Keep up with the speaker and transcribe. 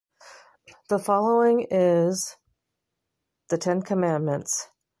The following is the Ten Commandments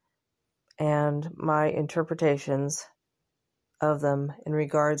and my interpretations of them in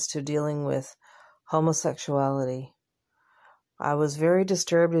regards to dealing with homosexuality. I was very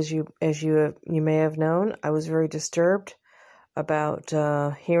disturbed, as you may have known. I was very disturbed about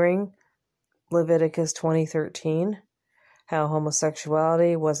hearing Leviticus 20:13, how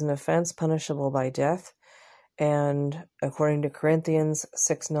homosexuality was an offense punishable by death, and according to Corinthians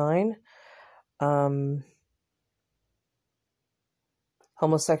 6:9,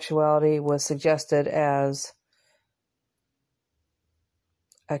 homosexuality was suggested as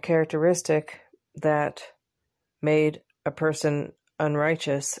a characteristic that made a person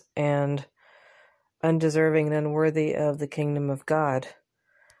unrighteous and undeserving and unworthy of the kingdom of God.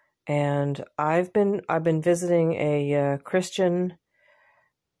 And I've been visiting a Christian,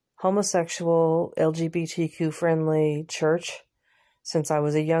 homosexual, LGBTQ friendly church since I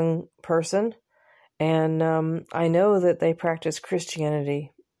was a young person, and I know that they practice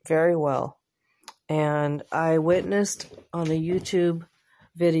Christianity very well. And I witnessed on a YouTube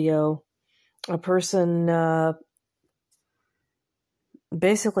video a person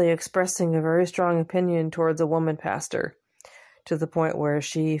basically expressing a very strong opinion towards a woman pastor, to the point where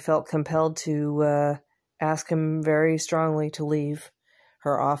she felt compelled to ask him very strongly to leave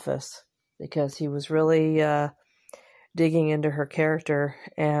her office because he was really digging into her character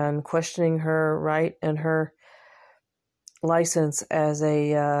and questioning her right and her license as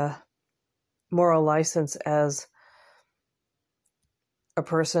a moral license as a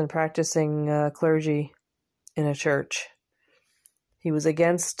person practicing clergy in a church. He was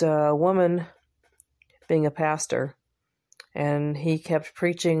against a woman being a pastor, and he kept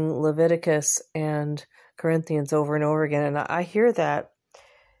preaching Leviticus and Corinthians over and over again. And I hear that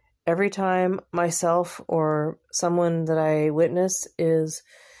every time myself or someone that I witness is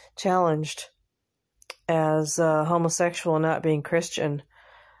challenged as homosexual not being Christian,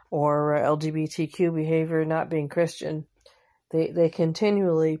 or LGBTQ behavior not being Christian. They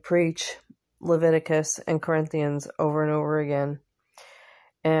continually preach Leviticus and Corinthians over and over again.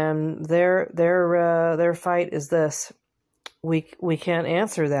 And their fight is this: we can't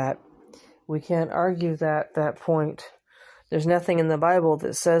answer that. We can't argue that point. There's nothing in the Bible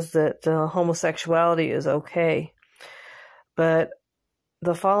that says that homosexuality is okay. But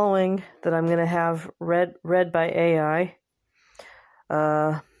the following that I'm going to have read by AI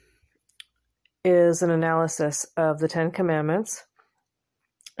is an analysis of the Ten Commandments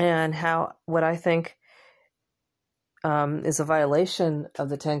and what I think is a violation of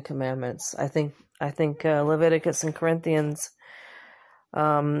the Ten Commandments. I think Leviticus and Corinthians,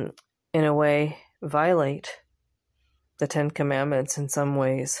 in a way, violate the Ten Commandments in some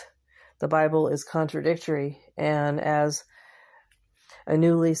ways. The Bible is contradictory, and as a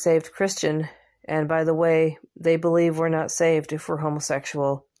newly saved Christian, and by the way, they believe we're not saved if we're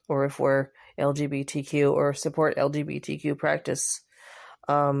homosexual or if we're LGBTQ or support LGBTQ practice.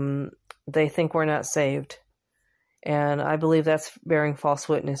 They think we're not saved. And I believe that's bearing false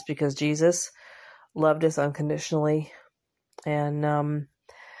witness, because Jesus loved us unconditionally. And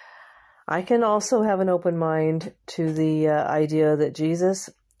I can also have an open mind to the idea that Jesus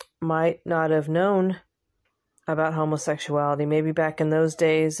might not have known about homosexuality. Maybe back in those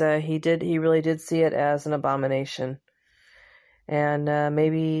days, he really did see it as an abomination. And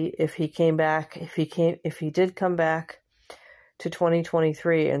maybe if he did come back to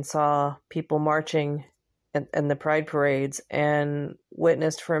 2023 and saw people marching and the pride parades and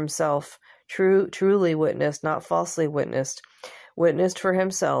witnessed for himself, truly witnessed, not falsely witnessed for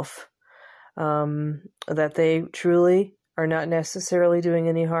himself, that they truly are not necessarily doing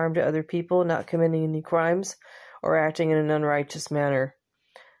any harm to other people, not committing any crimes, or acting in an unrighteous manner.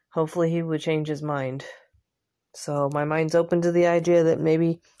 Hopefully he would change his mind. So my mind's open to the idea that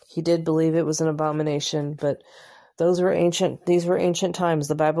maybe he did believe it was an abomination, but these were ancient times.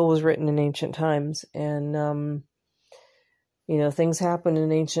 The Bible was written in ancient times, and things happened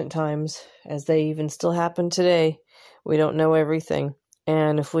in ancient times, as they even still happen today. We don't know everything,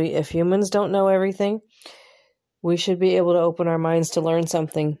 and if humans don't know everything, we should be able to open our minds to learn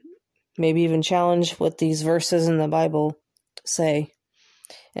something, maybe even challenge what these verses in the Bible say,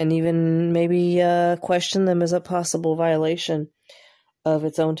 and even maybe question them as a possible violation of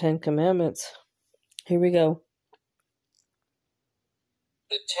its own Ten Commandments. Here we go.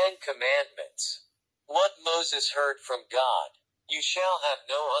 The Ten Commandments. What Moses heard from God. You shall have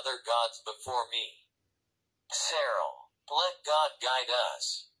no other gods before me. Cyril. Let God guide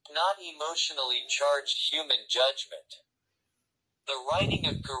us, not emotionally charged human judgment. The writing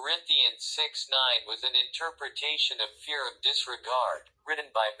of Corinthians 6:9 was an interpretation of fear of disregard,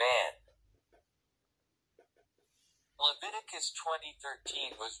 written by man. Leviticus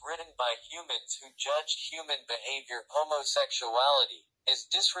 20:13 was written by humans who judged human behavior, homosexuality, as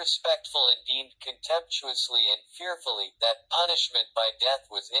disrespectful and deemed contemptuously and fearfully that punishment by death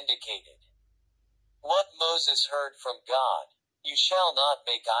was indicated. What Moses heard from God: "You shall not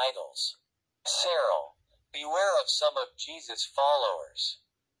make idols." Cyril, beware of some of Jesus' followers.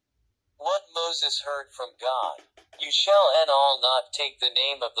 What Moses heard from God: "You shall in all not take the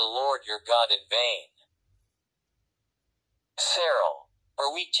name of the Lord your God in vain." Cyril,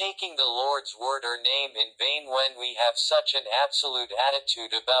 are we taking the Lord's word or name in vain when we have such an absolute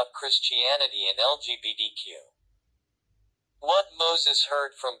attitude about Christianity and LGBTQ? What Moses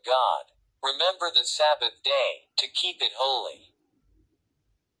heard from God: "Remember the Sabbath day, to keep it holy."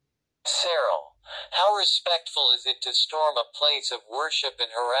 Cyril, how respectful is it to storm a place of worship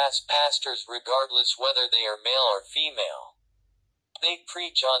and harass pastors regardless whether they are male or female? They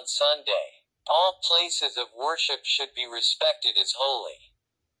preach on Sunday. All places of worship should be respected as holy.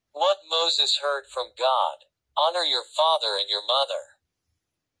 What Moses heard from God: "Honor your father and your mother."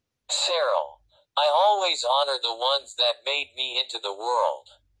 Cyril, I always honor the ones that made me into the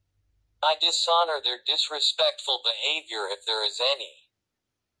world. I dishonor their disrespectful behavior if there is any.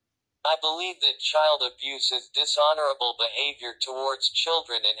 I believe that child abuse is dishonorable behavior towards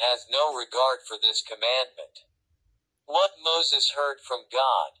children and has no regard for this commandment. What Moses heard from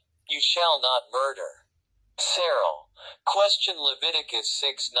God: "You shall not murder." Cyril, question Leviticus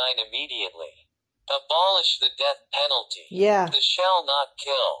 6:9 immediately. Abolish the death penalty. Yeah. The shall not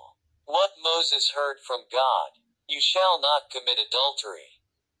kill. What Moses heard from God: "You shall not commit adultery."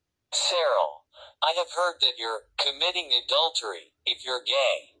 Cyril, I have heard that you're committing adultery if you're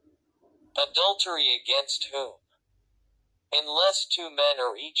gay. Adultery against whom? Unless two men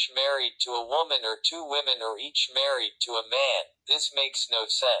are each married to a woman or two women are each married to a man, this makes no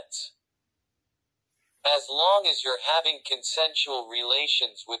sense. As long as you're having consensual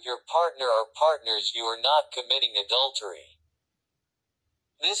relations with your partner or partners, you are not committing adultery.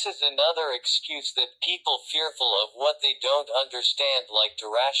 This is another excuse that people fearful of what they don't understand like to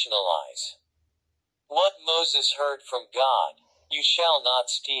rationalize. What Moses heard from God: "You shall not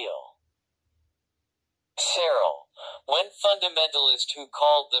steal." Cyril, when fundamentalists who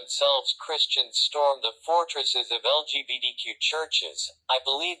called themselves Christians storm the fortresses of LGBTQ churches, I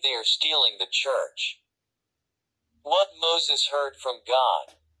believe they are stealing the church. What Moses heard from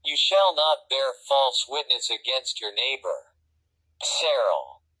God: "You shall not bear false witness against your neighbor."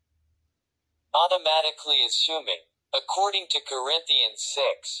 Cyril, automatically assuming, according to Corinthians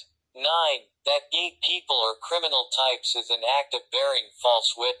 6:9, that gay people are criminal types is an act of bearing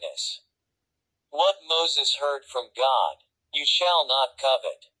false witness. What Moses heard from God: "You shall not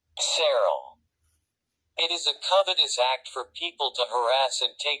covet." Cyril, it is a covetous act for people to harass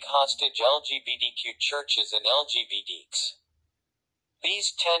and take hostage LGBTQ churches and LGBTQs.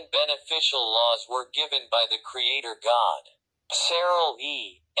 These 10 beneficial laws were given by the Creator God. Cyril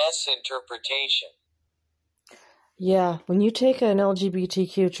E.'s interpretation. Yeah, when you take an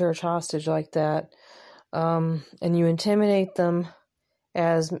LGBTQ church hostage like that, and you intimidate them,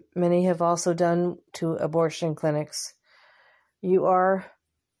 as many have also done to abortion clinics, you are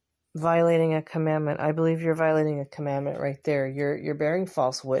violating a commandment. I believe you're violating a commandment right there. You're bearing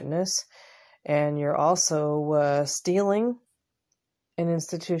false witness, and you're also stealing an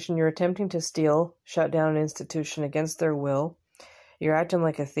institution. You're attempting to shut down an institution against their will. You're acting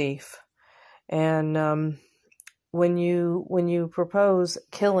like a thief. And when you propose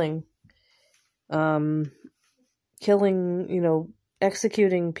killing,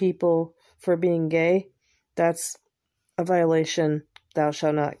 executing people for being gay, that's a violation. Thou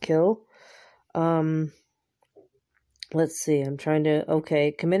shalt not kill. Let's see.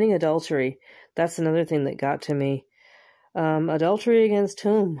 Committing adultery. That's another thing that got to me. Adultery against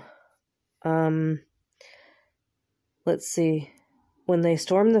whom? Let's see. When they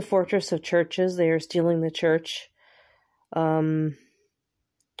storm the fortress of churches, they are stealing the church.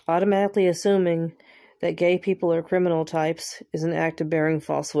 Automatically assuming that gay people are criminal types is an act of bearing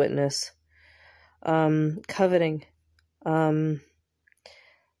false witness. Coveting.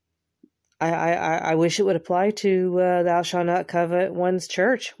 I wish it would apply to thou shalt not covet one's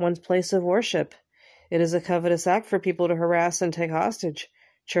church, one's place of worship. It is a covetous act for people to harass and take hostage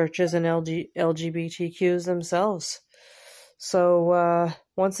churches and LGBTQs themselves. So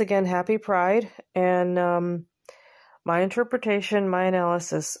once again, happy Pride, and my interpretation, my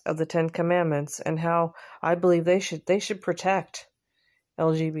analysis of the 10 Commandments and how I believe they should protect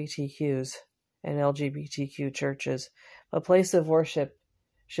LGBTQs and LGBTQ churches. A place of worship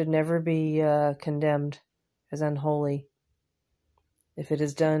should never be condemned as unholy. If it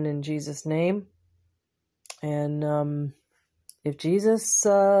is done in Jesus' name, And if Jesus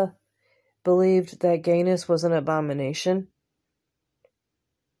believed that gayness was an abomination,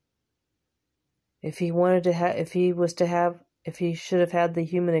 if he should have had the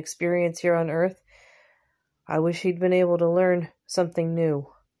human experience here on earth, I wish he'd been able to learn something new.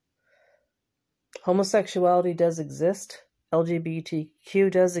 Homosexuality does exist. LGBTQ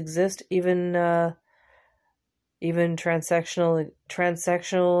does exist. Even transsexual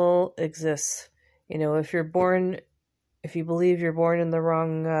exists. If you believe you're born in the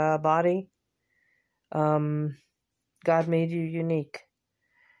wrong body, God made you unique,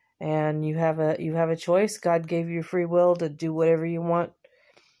 and you have a choice. God gave you free will to do whatever you want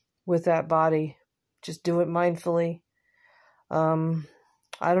with that body. Just do it mindfully.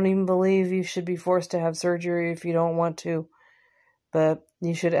 I don't even believe you should be forced to have surgery if you don't want to, but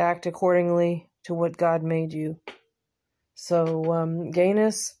you should act accordingly to what God made you. So,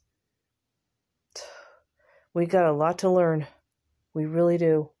 gayness, we got a lot to learn. We really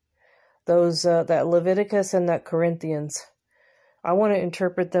do. That Leviticus and that Corinthians, I want to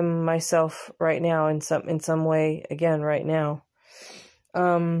interpret them myself right now in some way, again, right now.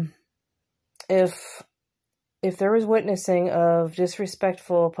 If there was witnessing of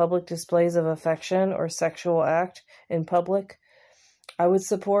disrespectful public displays of affection or sexual act in public, I would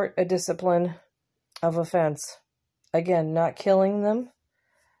support a discipline of offense. Again, not killing them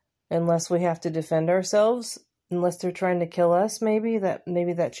unless we have to defend ourselves, unless they're trying to kill us, maybe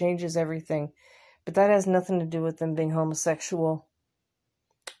that changes everything. But that has nothing to do with them being homosexual.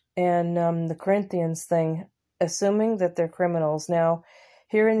 And the Corinthians thing, assuming that they're criminals. Now,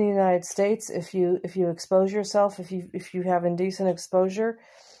 here in the United States, if you expose yourself, if you have indecent exposure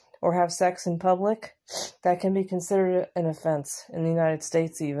or have sex in public, that can be considered an offense in the United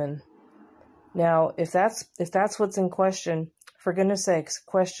States even. Now, if that's what's in question, for goodness sakes,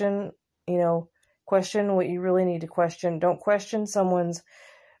 question what you really need to question. Don't question someone's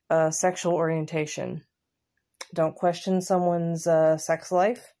sexual orientation. Don't question someone's sex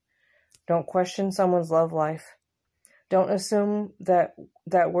life. Don't question someone's love life. Don't assume that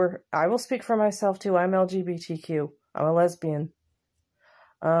I will speak for myself too. I'm LGBTQ. I'm a lesbian.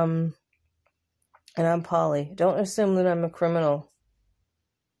 And I'm poly. Don't assume that I'm a criminal.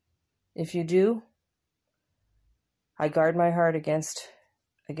 If you do, I guard my heart against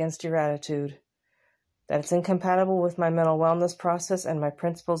your attitude. That it's incompatible with my mental wellness process and my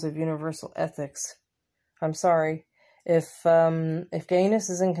principles of universal ethics. I'm sorry. If gayness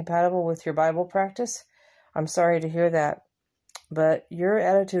is incompatible with your Bible practice, I'm sorry to hear that, but your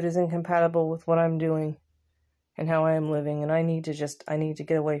attitude is incompatible with what I'm doing and how I am living, and I need to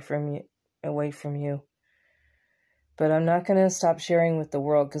get away from you. But I'm not going to stop sharing with the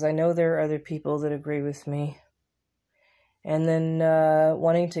world, because I know there are other people that agree with me. And then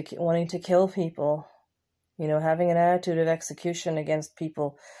wanting to kill people, having an attitude of execution against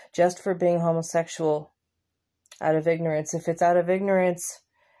people just for being homosexual out of ignorance. If it's out of ignorance,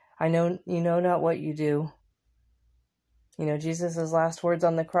 I know you know not what you do. Jesus' last words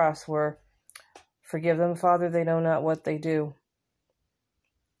on the cross were, "Forgive them, Father, they know not what they do."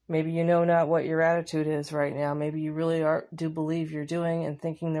 Maybe you know not what your attitude is right now. Maybe you really do believe you're doing and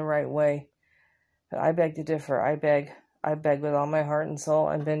thinking the right way. But I beg to differ. I beg with all my heart and soul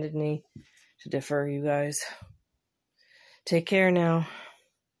on bended knee to differ, you guys. Take care now.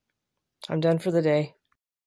 I'm done for the day.